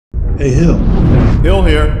Hey, Hill. Hill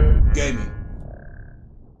here. Gaming.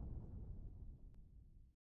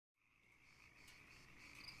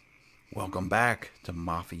 Welcome back to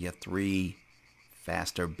Mafia 3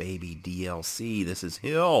 Faster Baby DLC. This is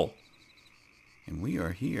Hill. And we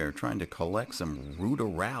are here trying to collect some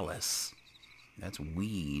ruderalis. That's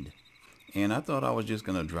weed. And I thought I was just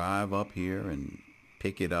going to drive up here and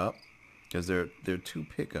pick it up. Because there are two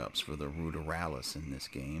pickups for the ruderalis in this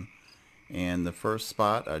game. And the first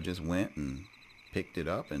spot I just went and picked it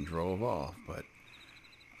up and drove off. But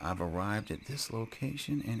I've arrived at this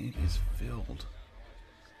location and it is filled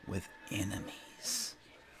with enemies.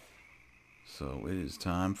 So it is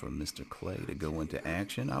time for Mr. Clay to go into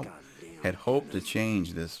action. I had hoped to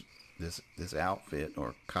change this outfit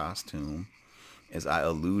or costume, as I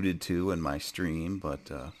alluded to in my stream, but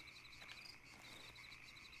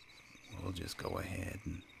we'll just go ahead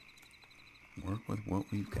and work with what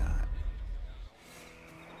we've got.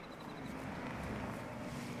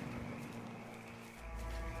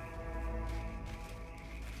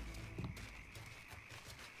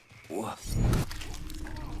 Woof.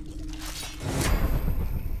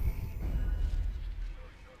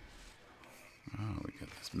 Oh, we got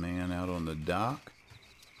this man out on the dock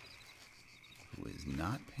who is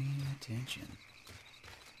not paying attention.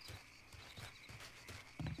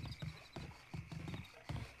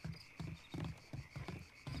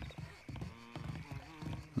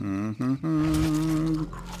 And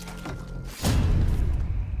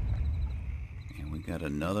we got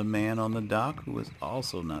another man on the dock who is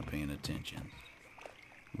also not paying attention.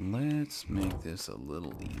 Let's make this a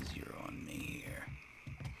little easier on me here.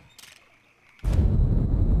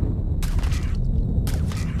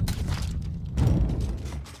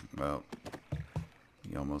 Well,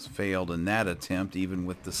 he almost failed in that attempt, even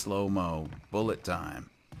with the slow-mo bullet time.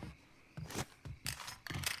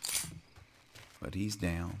 But he's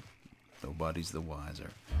down. Nobody's the wiser.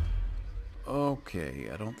 Okay,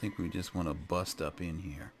 I don't think we just want to bust up in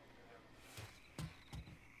here.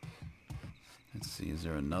 Let's see, is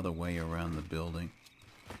there another way around the building?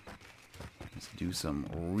 Let's do some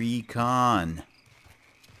recon.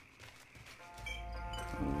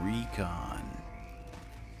 Recon.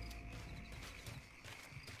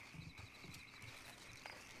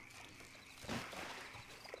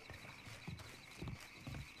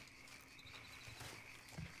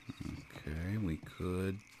 Okay, we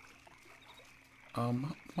could.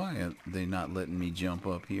 Why are they not letting me jump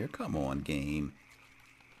up here? Come on, game.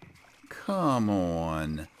 Come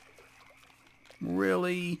on.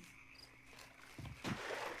 Really?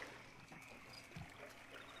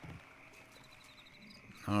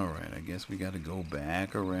 Alright, I guess we got to go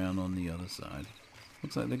back around on the other side.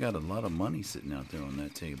 Looks like they got a lot of money sitting out there on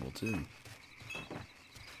that table, too.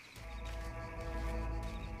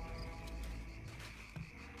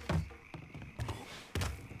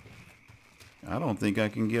 I don't think I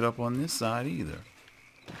can get up on this side either.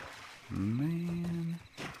 Man.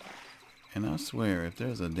 And I swear, if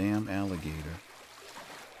there's a damn alligator.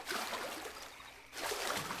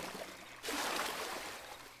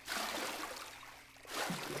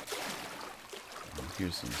 Oh,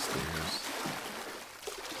 here's some stairs.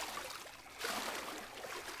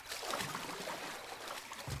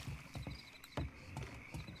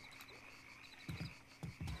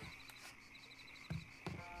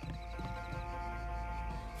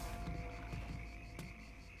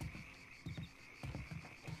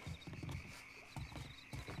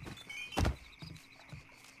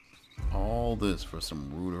 All this for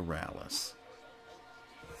some ruderalis.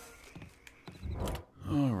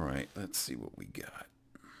 Alright, let's see what we got.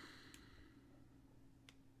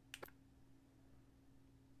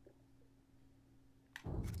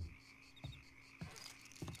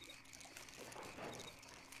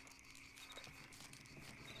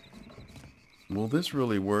 Will this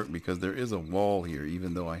really work? Because there is a wall here,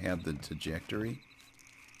 even though I have the trajectory.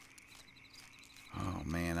 Oh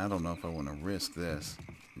man, I don't know if I want to risk this.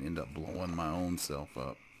 End up blowing my own self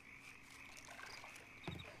up.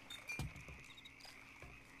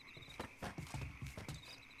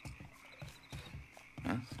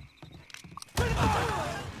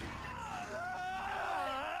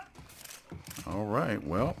 All right,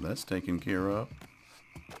 well, that's taken care of.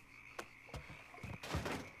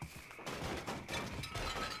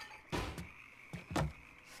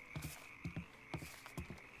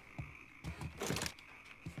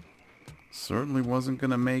 Certainly wasn't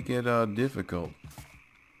going to make it difficult.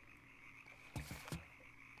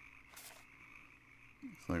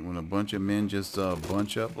 It's like when a bunch of men just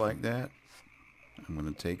bunch up like that, I'm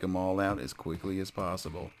going to take them all out as quickly as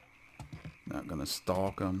possible. Not going to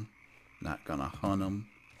stalk them. Not going to hunt them.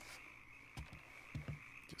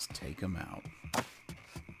 Let's take them out.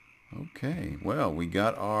 Okay, well, we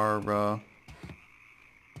got our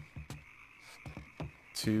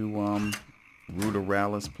two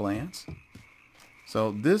ruderalis plants.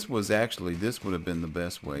 So this would have been the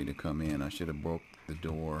best way to come in. I should have broke the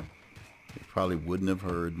door. They probably wouldn't have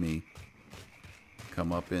heard me.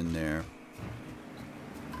 Come up in there.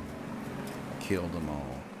 Killed them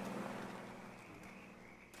all.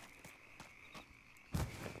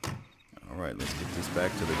 Alright, let's get this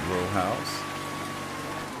back to the grow house.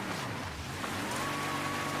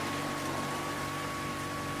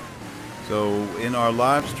 So in our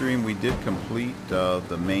live stream we did complete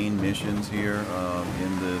the main missions here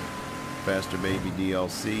in the Faster Baby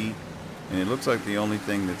DLC, and it looks like the only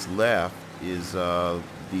thing that's left is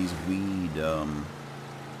these weed, I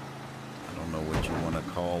don't know what you want to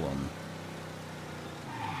call them,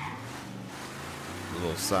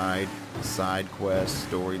 little side quest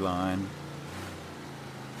storyline.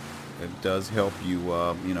 It does help you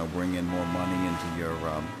you know, bring in more money into your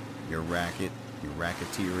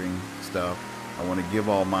racketeering stuff. I want to give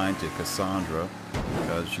all mine to Cassandra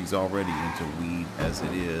because she's already into weed as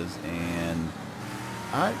it is, and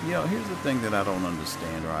you know, here's the thing that I don't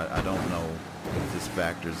understand, or I don't know if this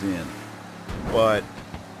factors in, but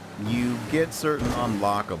you get certain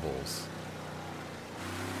unlockables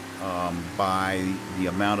by the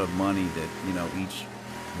amount of money that, you know, each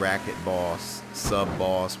racket boss, sub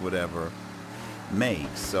boss, whatever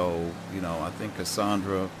makes. So, you know, I think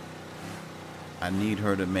Cassandra, I need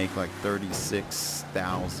her to make like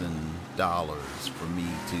 $36,000 for me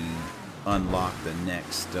to unlock the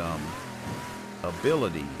next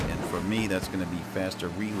ability, and for me that's going to be faster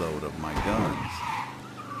reload of my guns.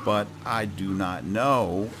 But I do not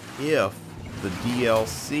know if the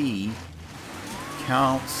DLC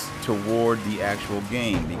counts toward the actual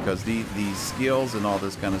game, because these skills and all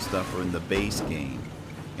this kind of stuff are in the base game,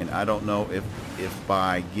 and I don't know if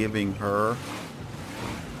by giving her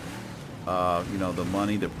you know, the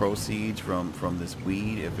money, the proceeds from this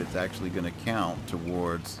weed, if it's actually going to count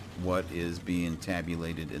towards what is being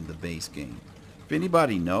tabulated in the base game. If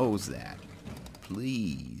anybody knows that,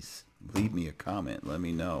 please leave me a comment, let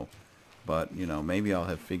me know. But, you know, maybe I'll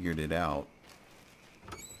have figured it out.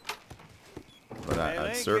 But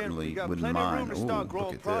I certainly wouldn't mind. Ooh,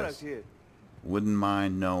 look at this. Wouldn't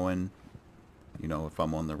mind knowing, you know, if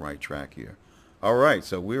I'm on the right track here. All right,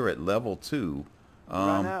 so we're at level 2.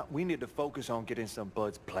 Right now, we need to focus on getting some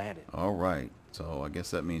buds planted. All right, so I guess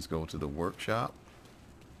that means go to the workshop.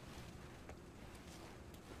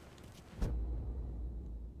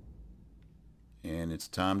 And it's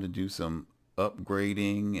time to do some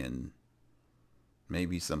upgrading and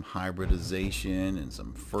maybe some hybridization and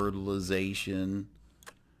some fertilization.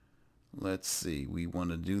 Let's see, we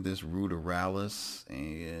want to do this ruderalis,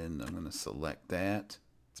 and I'm going to select that.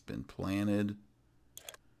 It's been planted.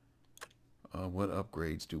 What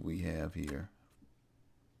upgrades do we have here?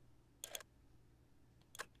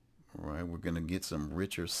 All right, we're going to get some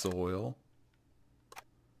richer soil.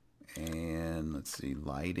 And let's see,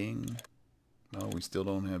 lighting. No, we still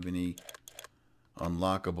don't have any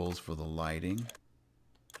unlockables for the lighting.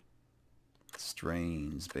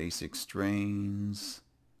 Strains, basic strains.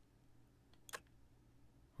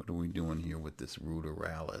 What are we doing here with this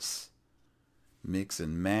ruderalis? Mix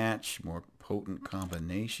and match, more potent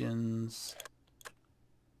combinations.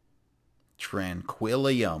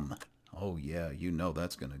 Tranquillium. Oh yeah, you know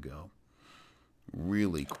that's gonna go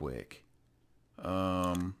really quick.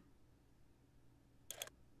 All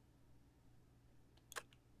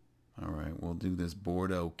right, we'll do this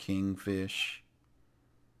Bordeaux kingfish.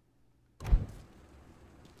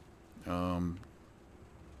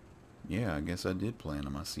 Yeah, I guess I did plant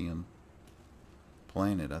them. I see them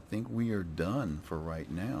planted. I think we are done for right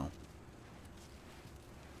now.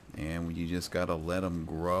 And you just gotta let them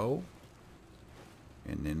grow,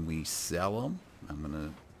 and then we sell them. I'm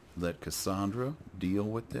gonna let Cassandra deal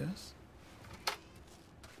with this.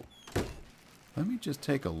 Let me just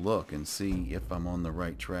take a look and see if I'm on the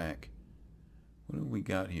right track. What do we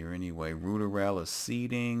got here anyway? Ruderalis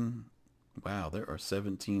seeding. Wow, there are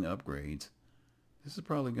 17 upgrades. This is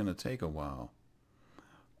probably gonna take a while.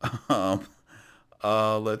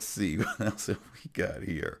 Let's see what else have we got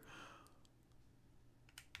here.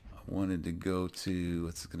 I wanted to go to,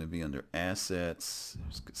 what's going to be under assets.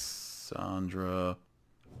 There's Cassandra,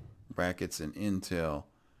 brackets, and intel.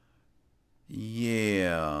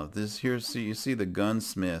 Yeah, this here. See, you see the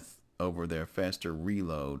gunsmith over there, faster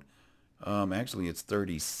reload. Actually, it's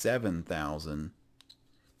 37,000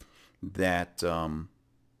 that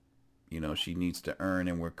you know, she needs to earn,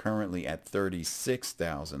 and we're currently at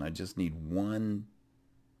 36,000. I just need $1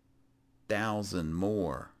 1,000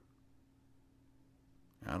 more.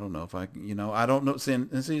 I don't know if I, I don't know. See, and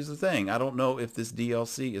here's the thing. I don't know if this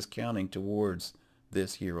DLC is counting towards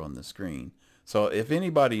this here on the screen. So if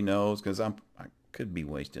anybody knows, because I could be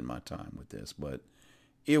wasting my time with this, but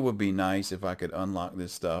it would be nice if I could unlock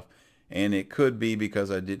this stuff. And it could be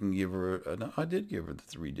because I didn't give her, I did give her the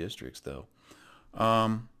 3 districts though.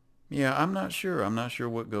 Yeah, I'm not sure. I'm not sure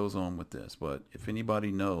what goes on with this, but if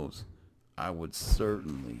anybody knows, I would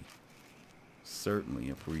certainly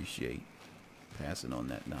appreciate passing on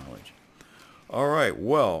that knowledge. All right,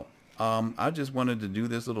 well, I just wanted to do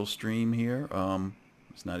this little stream here.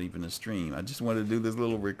 It's not even a stream. I just wanted to do this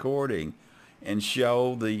little recording and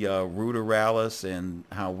show the ruderalis and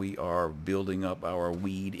how we are building up our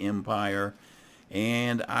weed empire.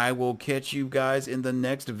 And I will catch you guys in the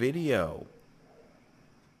next video.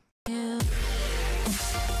 Yeah.